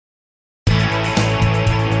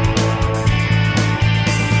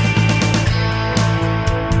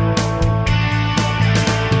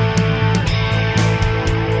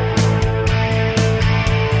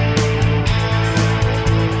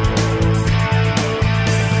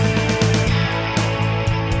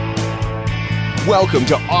Welcome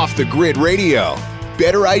to Off the Grid Radio.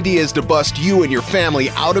 Better ideas to bust you and your family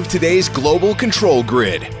out of today's global control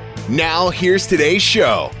grid. Now, here's today's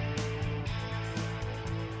show.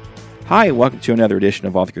 Hi, and welcome to another edition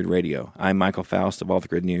of Off the Grid Radio. I'm Michael Faust of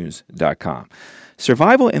offthegridnews.com.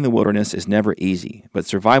 Survival in the wilderness is never easy, but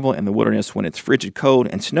survival in the wilderness when it's frigid cold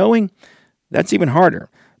and snowing, that's even harder.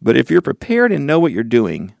 But if you're prepared and know what you're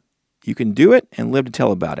doing, you can do it and live to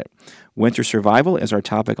tell about it. Winter survival is our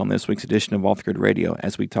topic on this week's edition of Off the Grid Radio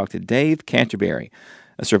as we talk to Dave Canterbury,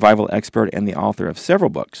 a survival expert and the author of several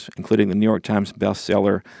books, including the New York Times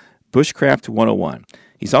bestseller Bushcraft 101.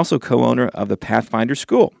 He's also co-owner of the Pathfinder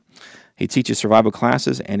School. He teaches survival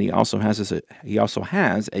classes, and he also has a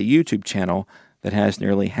YouTube channel that has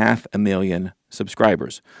nearly 500,000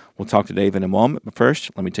 subscribers. We'll talk to Dave in a moment, but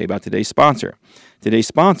first, let me tell you about today's sponsor. Today's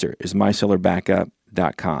sponsor is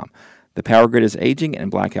MySolarBackup.com. The power grid is aging,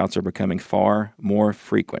 and blackouts are becoming far more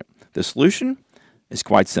frequent. The solution is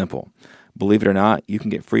quite simple. Believe it or not, you can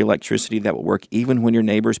get free electricity that will work even when your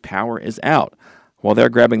neighbor's power is out. While they're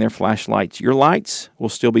grabbing their flashlights, your lights will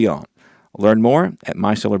still be on. Learn more at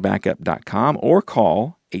MySolarBackup.com or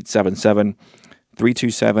call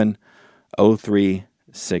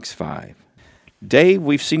 877-327-0365. Dave,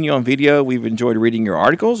 we've seen you on video. We've enjoyed reading your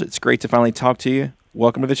articles. It's great to finally talk to you.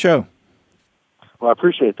 Welcome to the show. Well, I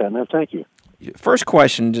appreciate that, man. Thank you. First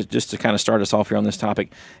question, just to kind of start us off here on this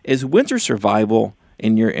topic, is winter survival,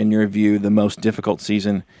 in your view, the most difficult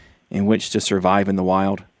season in which to survive in the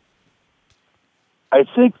wild? I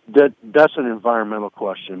think that's an environmental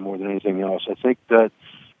question more than anything else. I think that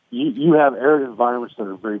you have arid environments that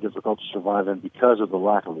are very difficult to survive in because of the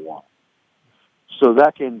lack of water. So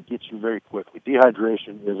that can get you very quickly.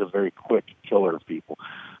 Dehydration is a very quick killer of people.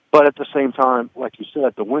 But at the same time, like you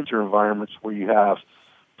said, the winter environments where you have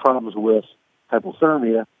problems with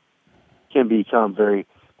hypothermia can become very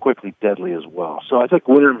quickly deadly as well. So I think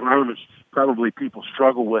winter environments probably people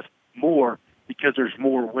struggle with more because there's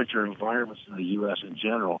more winter environments in the U.S. in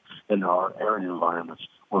general than there are arid environments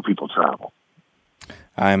where people travel.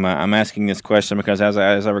 I'm asking this question because as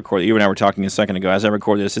I record, you and I were talking a second ago. As I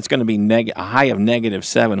record this, it's going to be a high of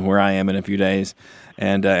 -7 where I am in a few days,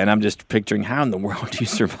 and I'm just picturing how in the world do you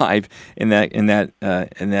survive in that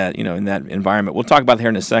environment. We'll talk about that here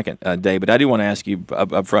in a second, Dave. But I do want to ask you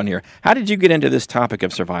up front here: how did you get into this topic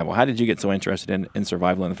of survival? How did you get so interested in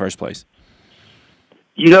survival in the first place?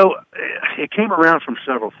 You know, it came around from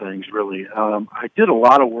several things, really. I did a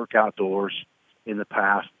lot of work outdoors in the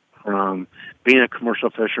past, from being a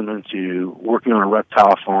commercial fisherman to working on a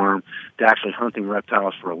reptile farm to actually hunting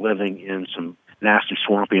reptiles for a living in some nasty,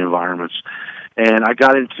 swampy environments. And I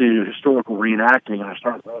got into historical reenacting, and I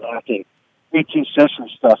started reenacting 18th century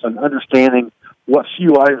stuff and understanding what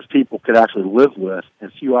few items people could actually live with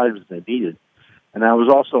and few items they needed. And I was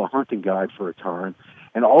also a hunting guide for a time.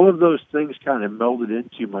 And all of those things kind of melded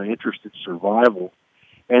into my interest in survival.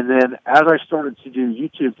 And then as I started to do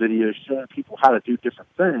YouTube videos showing people how to do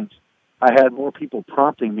different things, I had more people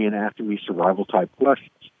prompting me and asking me survival-type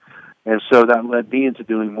questions. And so that led me into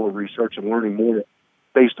doing more research and learning more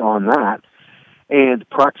based on that and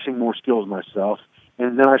practicing more skills myself.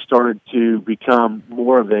 And then I started to become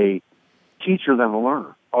more of a teacher than a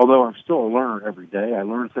learner. Although I'm still a learner every day. I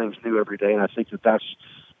learn things new every day, and I think that that's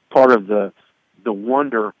part of the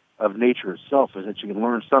wonder of nature itself is that you can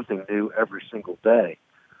learn something new every single day.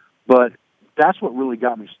 But that's what really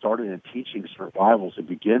got me started in teaching survival to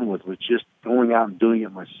begin with, was just going out and doing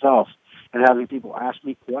it myself and having people ask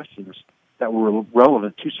me questions that were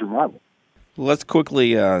relevant to survival. Let's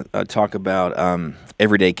quickly talk about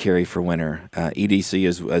everyday carry for winter. EDC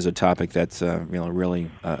is a topic that's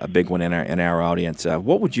really a big one in our audience.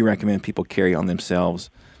 What would you recommend people carry on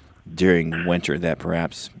themselves during winter that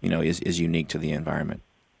perhaps is unique to the environment?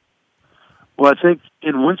 Well, I think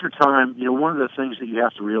in wintertime, one of the things that you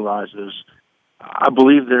have to realize is I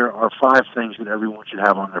believe there are 5 things that everyone should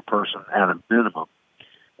have on their person at a minimum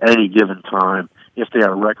at any given time if they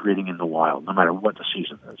are recreating in the wild, no matter what the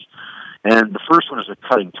season is. And the first one is a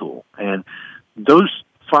cutting tool. And those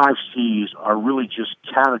 5 C's are really just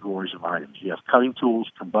categories of items. You have cutting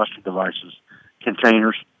tools, combustion devices,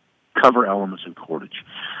 containers, cover elements, and cordage.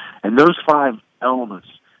 And those 5 elements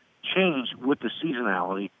change with the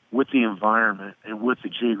seasonality, with the environment, and with the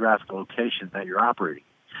geographic location that you're operating.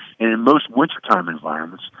 And in most wintertime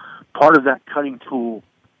environments, part of that cutting tool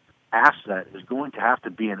asset is going to have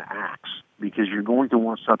to be an axe, because you're going to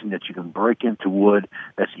want something that you can break into wood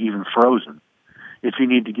that's even frozen. If you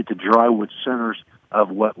need to get the dry wood centers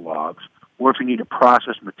of wet logs, or if you need to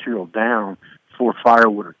process material down for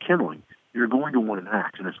firewood or kindling, you're going to want an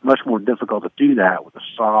axe. And it's much more difficult to do that with a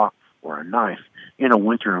saw or a knife in a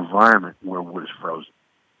winter environment where wood is frozen.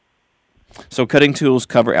 So cutting tools,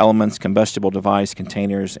 cover elements, combustible device,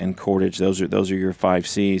 containers, and cordage. Those are your 5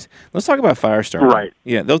 C's. Let's talk about fire starting. Right.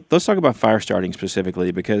 Yeah, let's talk about fire starting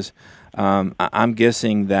specifically, because I'm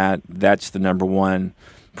guessing that that's the number one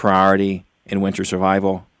priority in winter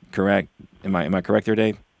survival. Correct? Am I correct there,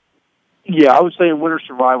 Dave? Yeah, I would say in winter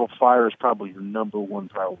survival, fire is probably your number one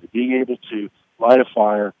priority. Being able to light a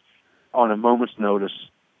fire on a moment's notice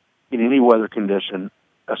in any weather condition,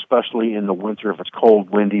 especially in the winter if it's cold,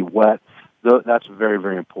 windy, wet. That's very,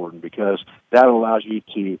 very important, because that allows you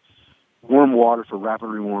to warm water for rapid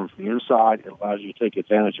rewarm from the inside. It allows you to take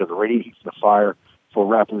advantage of the radiant heat from the fire for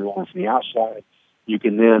rapid rewarm from the outside. You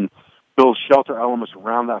can then build shelter elements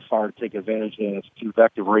around that fire to take advantage of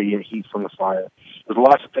convective radiant heat from the fire. There's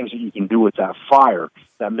lots of things that you can do with that fire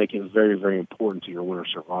that make it very, very important to your winter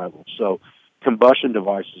survival. So combustion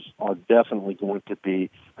devices are definitely going to be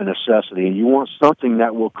a necessity, and you want something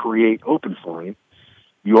that will create open flame.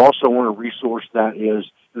 You also want a resource that is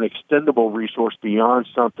an extendable resource beyond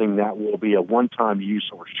something that will be a one-time use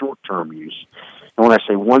or short-term use. And when I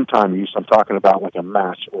say one-time use, I'm talking about like a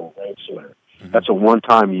match or a road flare. Mm-hmm. That's a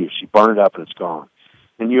one-time use. You burn it up and it's gone.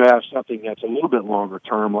 And you have something that's a little bit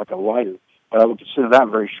longer-term, like a lighter, but I would consider that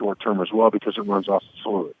very short-term as well because it runs off the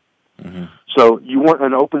fluid. Mm-hmm. So you want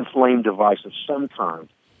an open flame device of some kind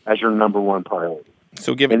as your number one priority.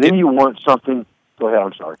 So you want something. Go ahead.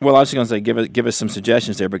 I'm sorry. Well, I was going to say give us some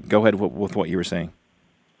suggestions there, but go ahead with what you were saying.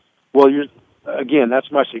 Well, again,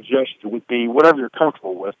 that's my suggestion would be whatever you're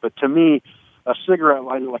comfortable with. But to me, a cigarette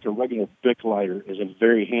lighter, like a regular Bic lighter, is a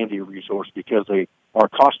very handy resource because they are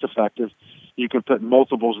cost-effective. You can put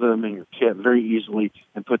multiples of them in your kit very easily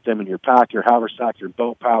and put them in your pack, your haversack, your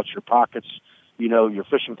belt pouch, your pockets, your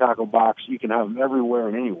fishing tackle box. You can have them everywhere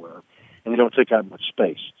and anywhere, and they don't take up much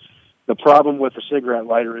space. The problem with a cigarette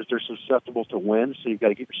lighter is they're susceptible to wind, so you've got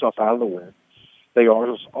to get yourself out of the wind. They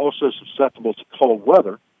are also susceptible to cold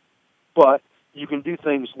weather, but you can do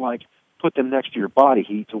things like put them next to your body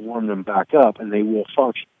heat to warm them back up, and they will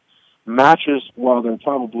function. Matches, while they're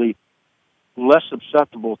probably less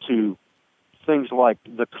susceptible to things like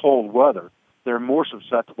the cold weather, they're more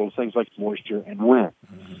susceptible to things like moisture and wind.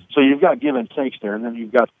 Mm-hmm. So you've got give and takes there, and then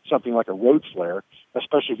you've got something like a road flare,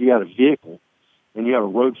 especially if you have a vehicle, and you have a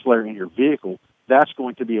road flare in your vehicle. That's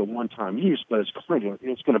going to be a one-time use, but it's going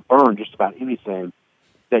to burn just about anything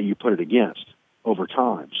that you put it against over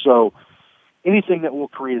time. So anything that will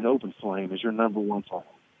create an open flame is your number one priority.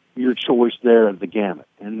 Your choice there of the gamut.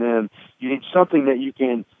 And then you need something that you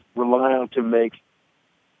can rely on to make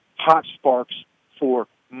hot sparks for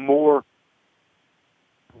more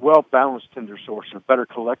well-balanced tinder sources, better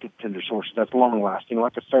collected tinder sources that's long-lasting,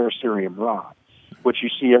 like a ferrocerium rod, which you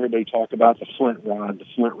see everybody talk about, the flint rod, the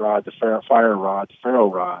fire rod, the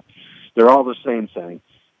ferro rod. They're all the same thing.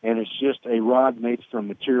 And it's just a rod made from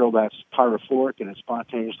material that's pyrophoric and it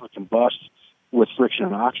spontaneously combusts with friction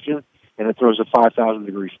and oxygen, and it throws a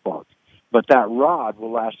 5,000-degree spark. But that rod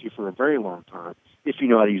will last you for a very long time if you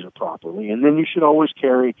know how to use it properly. And then you should always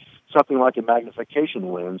carry something like a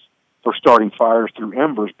magnification lens for starting fires through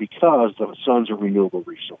embers because the sun's a renewable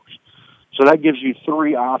resource. So that gives you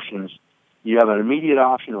 3 options. You have an immediate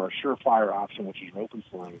option or a surefire option, which is an open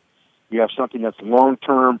flame. You have something that's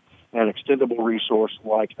long-term and extendable resource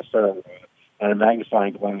like a ferro rod. And a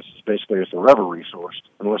magnifying glass is basically a forever resource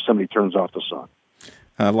unless somebody turns off the sun.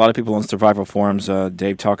 A lot of people on survival forums,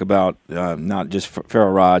 Dave, talk about not just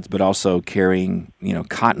ferro rods, but also carrying,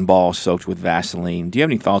 cotton balls soaked with Vaseline. Do you have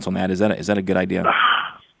any thoughts on that? Is that a good idea?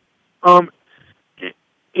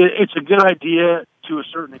 It's a good idea to a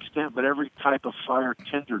certain extent, but every type of fire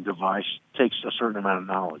tinder device takes a certain amount of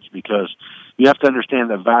knowledge because you have to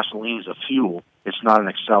understand that Vaseline is a fuel. It's not an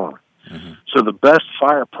accelerant. Mm-hmm. So the best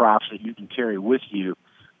fire props that you can carry with you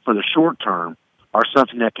for the short term are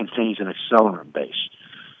something that contains an accelerant base.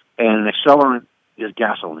 And an accelerant is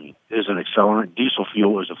gasoline. It is an accelerant. Diesel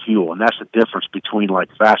fuel is a fuel. And that's the difference between like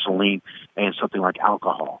Vaseline and something like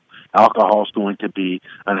alcohol. Alcohol is going to be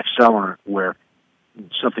an accelerant where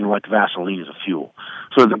something like Vaseline is a fuel.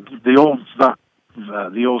 So the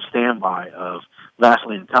old standby of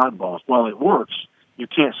Vaseline and cotton balls, while it works, you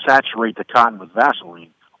can't saturate the cotton with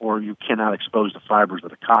Vaseline, or you cannot expose the fibers of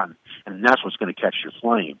the cotton, and that's what's going to catch your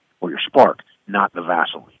flame or your spark, not the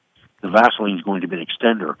Vaseline. The Vaseline is going to be an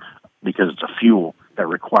extender because it's a fuel that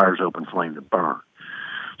requires open flame to burn.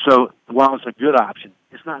 So while it's a good option,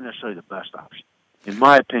 it's not necessarily the best option. In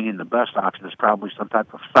my opinion, the best option is probably some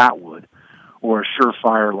type of fat wood or a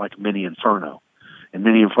surefire like Mini Inferno. And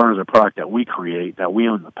Mini Inferno is a product that we create, that we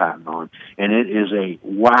own the patent on, and it is a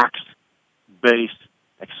wax-based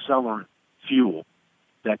accelerant fuel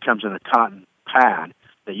that comes in a cotton pad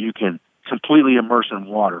that you can completely immerse in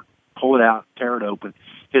water, pull it out, tear it open,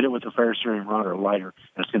 hit it with a ferrocerium rod or a lighter,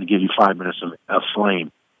 and it's going to give you 5 minutes of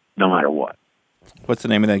flame no matter what. What's the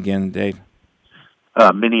name of that again, Dave?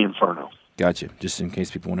 Mini Inferno. Gotcha. Just in case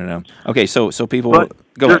people want to know. Okay, so people But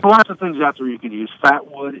go there's ahead. lots of things out there you can use.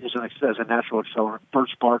 Fatwood is a natural accelerant.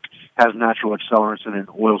 Birch bark has natural accelerants and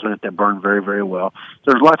oils in it that burn very, very well.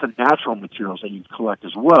 There's lots of natural materials that you can collect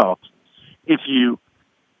as well. If you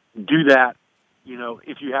do that,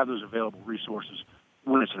 if you have those available resources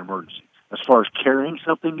when it's an emergency. As far as carrying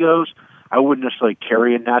something goes, I wouldn't necessarily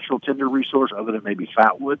carry a natural tinder resource other than maybe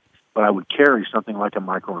fatwood, but I would carry something like a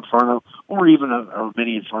micro inferno or even a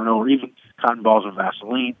mini inferno or even cotton balls of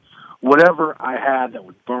Vaseline. Whatever I had that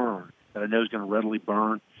would burn, that I know is going to readily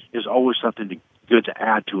burn, is always something good to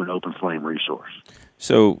add to an open flame resource.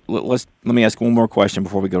 So let me ask one more question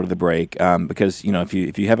before we go to the break, because if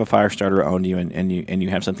you have a fire starter on you and you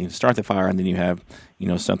have something to start the fire and then you have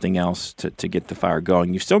something else to get the fire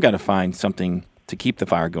going, you've still got to find something to keep the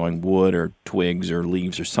fire going, wood or twigs or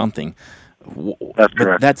leaves or something. That's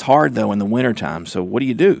correct. That's hard though in the wintertime. So what do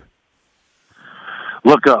you do?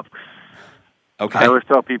 Look up. Okay. I always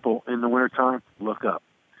tell people in the wintertime, look up.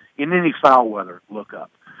 In any foul weather, look up,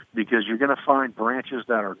 because you're going to find branches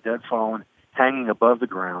that are dead fallen hanging above the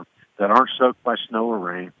ground that aren't soaked by snow or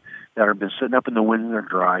rain, that have been sitting up in the wind and they're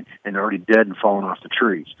dried and they're already dead and fallen off the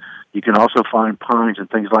trees. You can also find pines and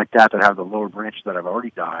things like that have the lower branches that have already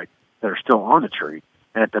died that are still on the tree.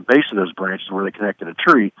 And at the base of those branches where they connect to the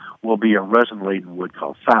tree will be a resin-laden wood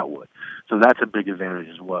called fatwood. So that's a big advantage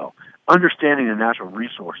as well. Understanding the natural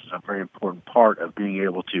resources is a very important part of being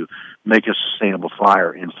able to make a sustainable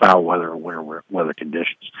fire in foul weather or winter weather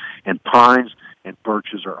conditions. And pines and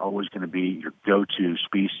birches are always going to be your go-to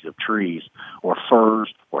species of trees, or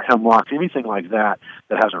firs or hemlocks, anything like that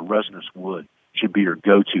has a resinous wood should be your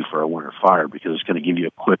go-to for a winter fire, because it's going to give you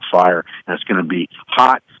a quick fire and it's going to be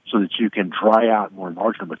hot so that you can dry out more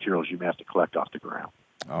marginal materials you may have to collect off the ground.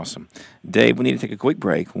 Awesome. Dave, we need to take a quick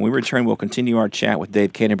break. When we return, we'll continue our chat with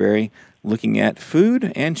Dave Canterbury, looking at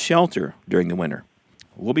food and shelter during the winter.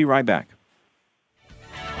 We'll be right back.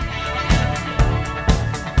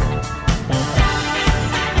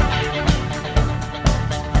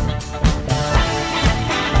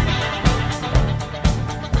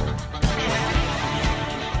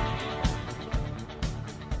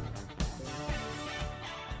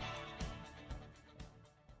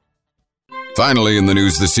 Finally in the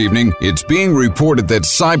news this evening, it's being reported that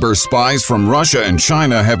cyber spies from Russia and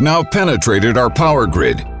China have now penetrated our power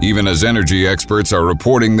grid. Even as energy experts are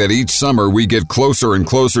reporting that each summer we get closer and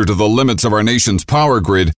closer to the limits of our nation's power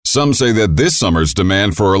grid, some say that this summer's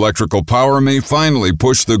demand for electrical power may finally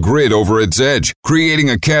push the grid over its edge,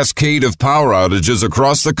 creating a cascade of power outages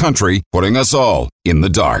across the country, putting us all in the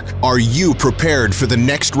dark. Are you prepared for the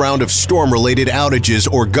next round of storm-related outages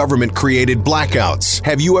or government-created blackouts?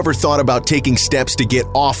 Have you ever thought about taking steps to get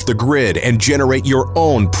off the grid and generate your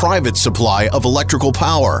own private supply of electrical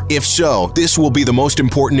power? If so, this will be the most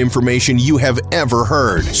important information you have ever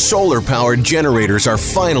heard. Solar-powered generators are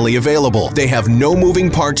finally available. They have no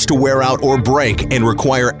moving parts to wear out or break and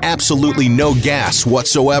require absolutely no gas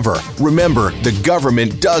whatsoever. Remember, the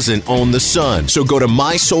government doesn't own the sun, so go to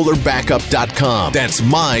mysolarbackup.com. That's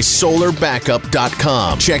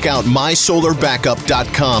mysolarbackup.com. Check out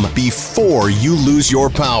mysolarbackup.com before you lose your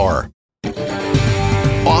power.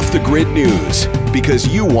 Off the grid news, because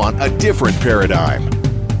you want a different paradigm.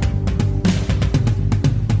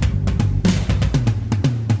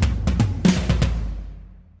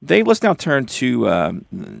 Dave, let's now turn to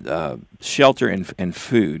shelter and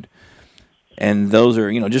food. And those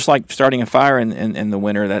are, just like starting a fire in the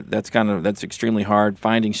winter, that's extremely hard.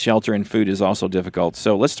 Finding shelter and food is also difficult.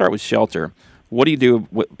 So let's start with shelter. What do you do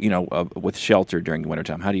with shelter during the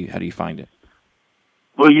wintertime? How do you find it?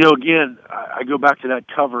 Well, again, I go back to that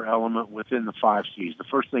cover element within the 5 C's. The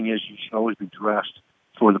first thing is you should always be dressed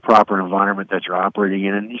for the proper environment that you're operating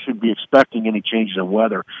in, and you should be expecting any changes in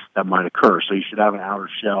weather that might occur. So you should have an outer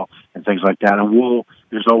shell and things like that. And wool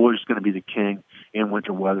is always going to be the king in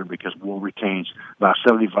winter weather, because wool retains about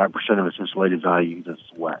 75% of its insulated value even if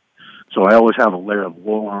it's wet. So I always have a layer of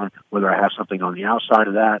wool on, whether I have something on the outside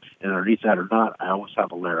of that and underneath that or not, I always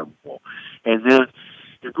have a layer of wool. And then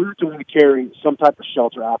you're going to want to carry some type of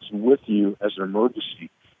shelter option with you as an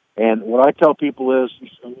emergency. And what I tell people is you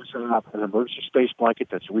should always have an emergency space blanket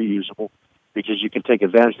that's reusable, because you can take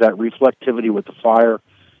advantage of that reflectivity with the fire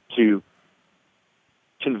to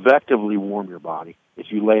convectively warm your body.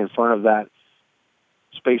 If you lay in front of that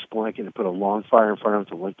space blanket and put a long fire in front of it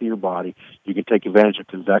to lengthen your body, you can take advantage of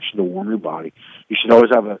convection to warm your body. You should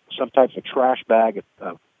always have some type of trash bag,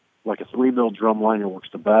 a like a 3 mil drum liner works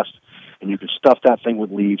the best. And you can stuff that thing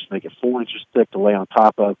with leaves, make it 4 inches thick to lay on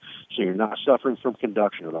top of, so you're not suffering from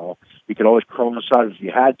conduction at all. You could always curl inside if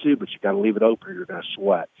you had to, but you got to leave it open or you're going to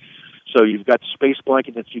sweat. So you've got the space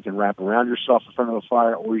blanket that you can wrap around yourself in front of the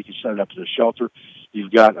fire, or you can set it up as a shelter.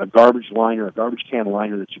 You've got a garbage liner, a garbage can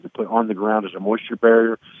liner that you can put on the ground as a moisture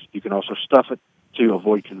barrier. You can also stuff it to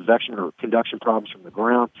avoid convection or conduction problems from the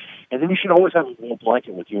ground. And then you should always have a wool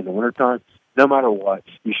blanket with you in the wintertime. No matter what,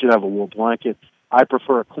 you should have a wool blanket. I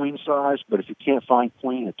prefer a queen size, but if you can't find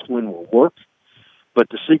queen, a twin will work. But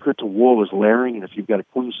the secret to wool is layering, and if you've got a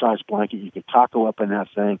queen size blanket, you can taco up in that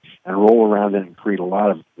thing and roll around it and create a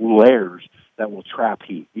lot of layers that will trap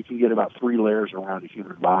heat. You can get about 3 layers around a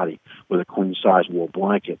human body with a queen size wool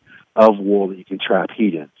blanket of wool that you can trap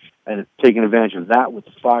heat in. And taking advantage of that with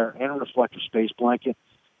the fire and a reflective space blanket,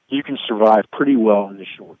 you can survive pretty well in the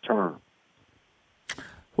short term.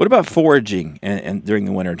 What about foraging and during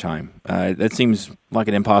the wintertime? That seems like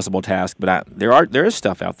an impossible task, but there is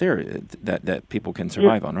stuff out there that people can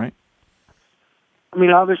survive on, right? I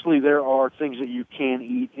mean, obviously there are things that you can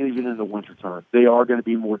eat even in the wintertime. They are going to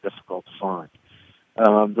be more difficult to find.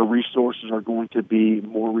 The resources are going to be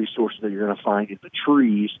more resources that you're going to find in the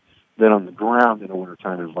trees than on the ground in a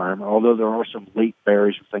wintertime environment, although there are some late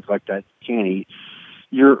berries and things like that you can eat.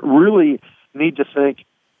 You really need to think.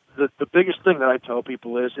 The biggest thing that I tell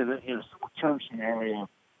people is in a short-term scenario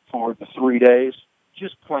for the 3 days,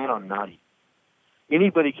 just plan on not eating.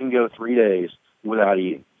 Anybody can go 3 days without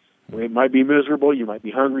eating. It might be miserable, you might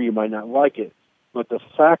be hungry, you might not like it, but the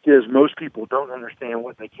fact is most people don't understand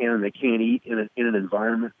what they can and they can't eat in an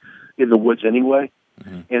environment in the woods anyway.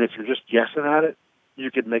 Mm-hmm. And if you're just guessing at it,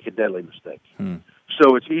 you could make a deadly mistake. Mm.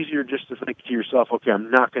 So it's easier just to think to yourself, okay,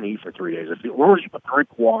 I'm not going to eat for 3 days. As long as you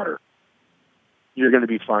drink water, you're going to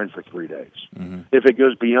be fine for 3 days. Mm-hmm. If it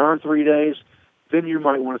goes beyond 3 days, then you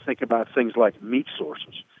might want to think about things like meat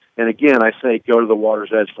sources. And again, I say go to the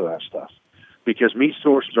water's edge for that stuff, because meat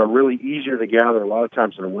sources are really easier to gather a lot of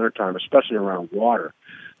times in the wintertime, especially around water,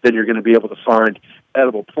 than you're going to be able to find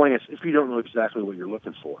edible plants if you don't know exactly what you're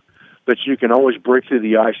looking for. But you can always break through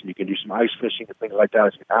the ice, and you can do some ice fishing and things like that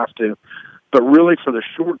if you have to. But really, for the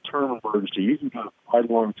short-term emergency, you can go quite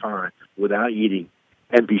a long time without eating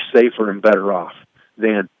and be safer and better off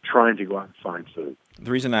than trying to go out and find food.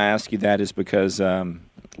 The reason I ask you that is because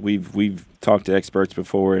we've talked to experts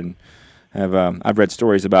before, and I've read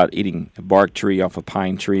stories about eating bark off of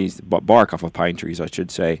pine trees, I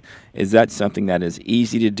should say. Is that something that is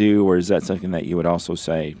easy to do, or is that something that you would also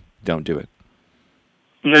say don't do it?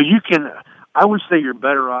 You know, I would say you're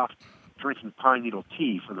better off drinking pine needle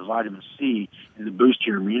tea for the vitamin C and to boost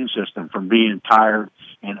your immune system from being tired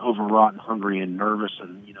and overwrought and hungry and nervous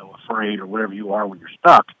and, afraid or whatever you are when you're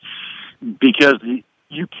stuck. Because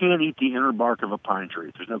you can't eat the inner bark of a pine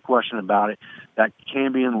tree. There's no question about it. That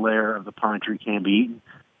cambium layer of the pine tree can be eaten,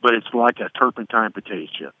 but it's like a turpentine potato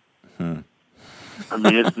chip. I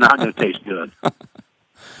mean, it's not going to taste good.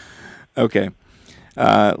 Okay.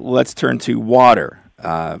 Let's turn to water.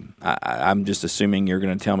 I'm just assuming you're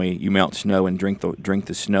going to tell me you melt snow and drink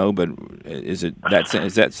the snow, but is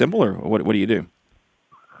that simple, or what do you do?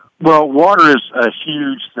 Well, water is a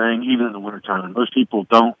huge thing, even in the wintertime, and most people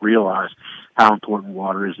don't realize how important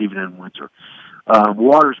water is, even in winter.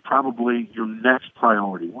 Water is probably your next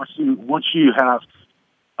priority. Once you have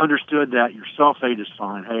understood that your self-aid is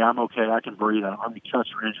fine, hey, I'm okay, I can breathe, I don't have any cuts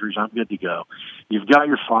or injuries, I'm good to go. You've got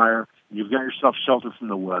your fire, you've got yourself sheltered from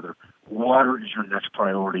the weather. Water is your next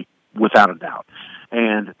priority, without a doubt.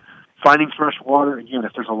 And finding fresh water, again,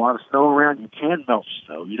 if there's a lot of snow around, you can melt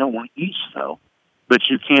snow. You don't want to eat snow, but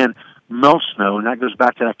you can melt snow, and that goes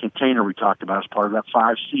back to that container we talked about as part of that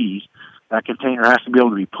 5 C's. That container has to be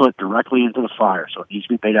able to be put directly into the fire, so it needs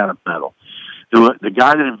to be made out of metal. The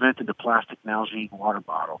guy that invented the plastic Nalgene water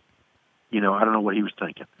bottle, I don't know what he was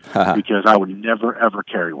thinking, because I would never, ever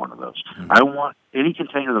carry one of those. Mm-hmm. I want any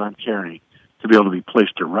container that I'm carrying to be able to be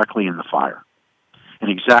placed directly in the fire, and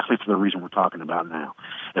exactly for the reason we're talking about now.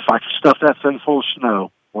 If I stuff that thing full of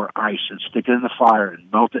snow or ice and stick it in the fire and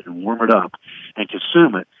melt it and warm it up and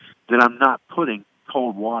consume it, then I'm not putting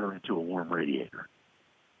cold water into a warm radiator,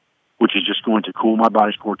 which is just going to cool my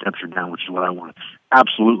body's core temperature down, which is what I want to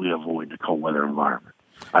absolutely avoid in a cold weather environment.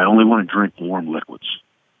 I only want to drink warm liquids.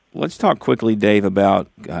 Let's talk quickly, Dave, about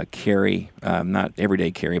carry, not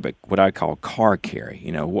everyday carry, but what I call car carry.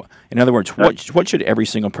 In other words, what should every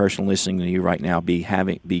single person listening to you right now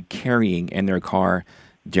be carrying in their car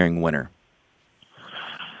during winter?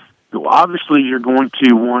 Well, obviously, you're going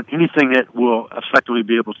to want anything that will effectively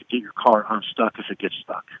be able to get your car unstuck if it gets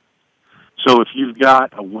stuck. So if you've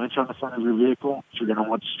got a winch on the front of your vehicle, you're going to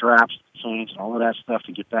want straps to chains and all of that stuff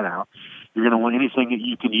to get that out. You're going to want anything that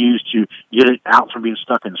you can use to get it out from being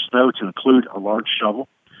stuck in the snow, to include a large shovel.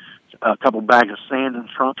 A couple bags of sand in the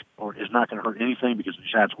trunk or is not going to hurt anything, because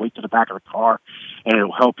it adds weight to the back of the car, and it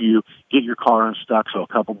will help you get your car unstuck. So a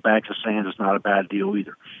couple bags of sand is not a bad deal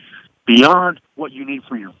either. Beyond what you need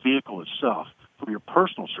for your vehicle itself, for your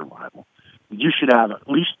personal survival, you should have at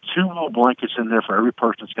least 2 wool blankets in there for every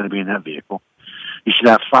person that's going to be in that vehicle. You should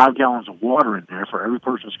have 5 gallons of water in there for every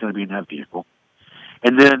person that's going to be in that vehicle.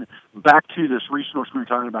 And then back to this resource we were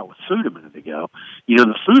talking about with food a minute ago.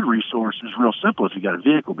 The food resource is real simple if you got a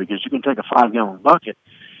vehicle, because you can take a 5-gallon bucket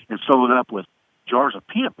and fill it up with jars of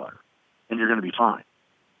peanut butter, and you're going to be fine.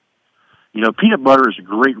 Peanut butter is a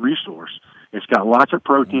great resource. It's got lots of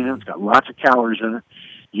protein in it. It's got lots of calories in it.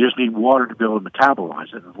 You just need water to be able to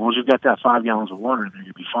metabolize it. As long as you've got that 5 gallons of water in there,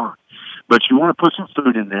 you'll be fine. But you want to put some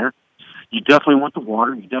food in there. You definitely want the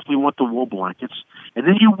water. You definitely want the wool blankets. And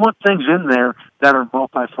then you want things in there that are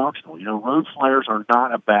multifunctional. Road flares are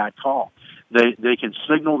not a bad call. They can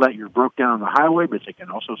signal that you're broke down on the highway, but they can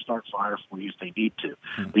also start fires for you if they need to.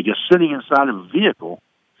 Because sitting inside of a vehicle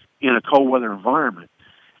in a cold weather environment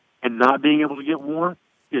and not being able to get warm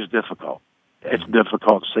is difficult. It's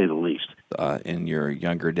difficult, to say the least. In your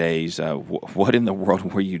younger days, what in the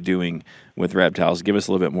world were you doing with reptiles? Give us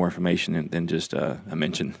a little bit more information than just a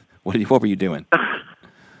mention. What were you doing?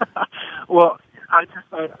 Well, I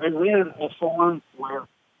ran a farm where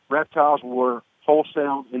reptiles were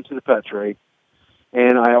wholesaled into the pet trade,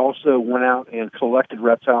 and I also went out and collected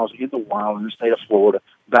reptiles in the wild in the state of Florida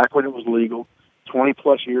back when it was legal,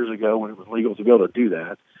 20-plus years ago when it was legal to be able to do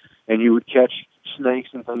that. And you would catch snakes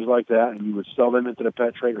and things like that, and you would sell them into the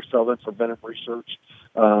pet trade or sell them for venom research,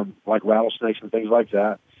 like rattlesnakes and things like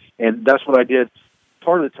that. And that's what I did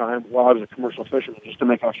part of the time while I was a commercial fisherman, just to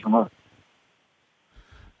make extra money.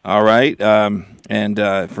 All right. And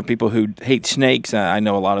for people who hate snakes, I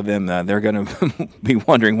know a lot of them, they're going to be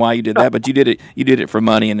wondering why you did that, but you did it for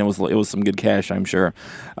money, and it was some good cash, I'm sure.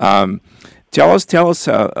 Tell us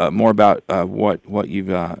more about what you've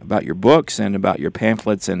about your books and about your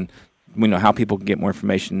pamphlets, and how people can get more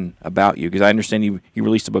information about you, because I understand you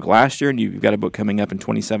released a book last year, and you've got a book coming up in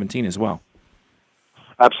 2017 as well.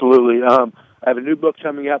 Absolutely. I have a new book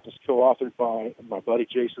coming out that's co-authored by my buddy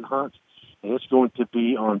Jason Hunt, and it's going to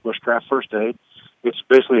be on bushcraft first aid. It's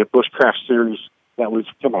basically a bushcraft series that we've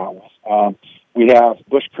come out with. We have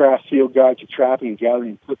Bushcraft Field Guide to Trapping and Gathering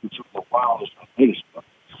and Cooking from the Wild, is my latest book.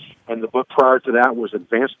 And the book prior to that was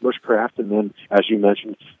Advanced Bushcraft, and then, as you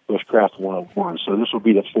mentioned, Bushcraft 101. So this will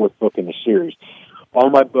be the 4th book in the series.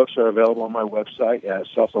 All my books are available on my website at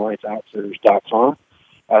selfrelianceoutfitters.com,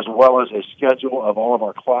 as well as a schedule of all of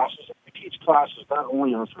our classes. We teach classes not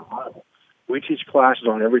only on survival. We teach classes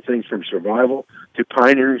on everything from survival to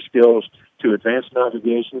pioneering skills to advanced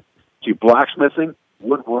navigation to blacksmithing,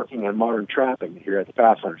 woodworking, and modern trapping here at the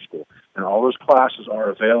Pathfinder School. And all those classes are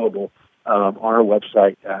available on our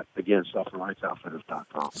website at, again,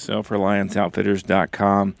 selfrelianceoutfitters.com.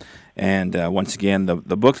 Selfrelianceoutfitters.com. And once again, the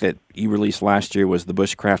book that you released last year was the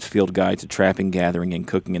Bushcraft Field Guide to Trapping, Gathering, and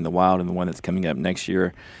Cooking in the Wild, and the one that's coming up next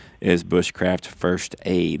year is Bushcraft First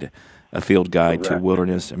Aid, a field guide to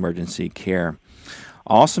wilderness emergency care.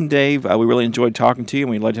 Awesome, Dave. We really enjoyed talking to you,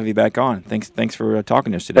 and we'd love to have you back on. Thanks for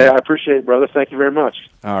talking to us today. Hey, I appreciate it, brother. Thank you very much.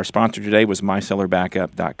 Our sponsor today was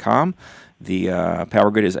MySolarBackup.com. The power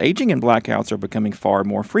grid is aging, and blackouts are becoming far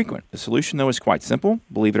more frequent. The solution, though, is quite simple.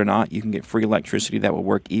 Believe it or not, you can get free electricity that will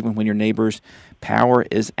work even when your neighbor's power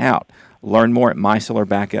is out. Learn more at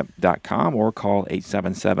MySolarBackup.com or call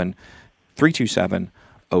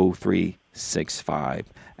 877-327-0365.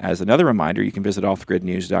 As another reminder, you can visit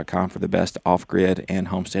offthegridnews.com for the best off-grid and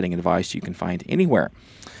homesteading advice you can find anywhere.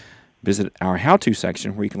 Visit our how-to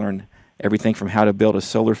section where you can learn everything from how to build a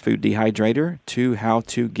solar food dehydrator to how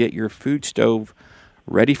to get your food stove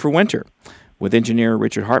ready for winter. With engineer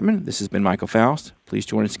Richard Hartman, this has been Michael Faust. Please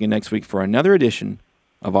join us again next week for another edition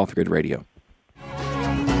of Off the Grid Radio.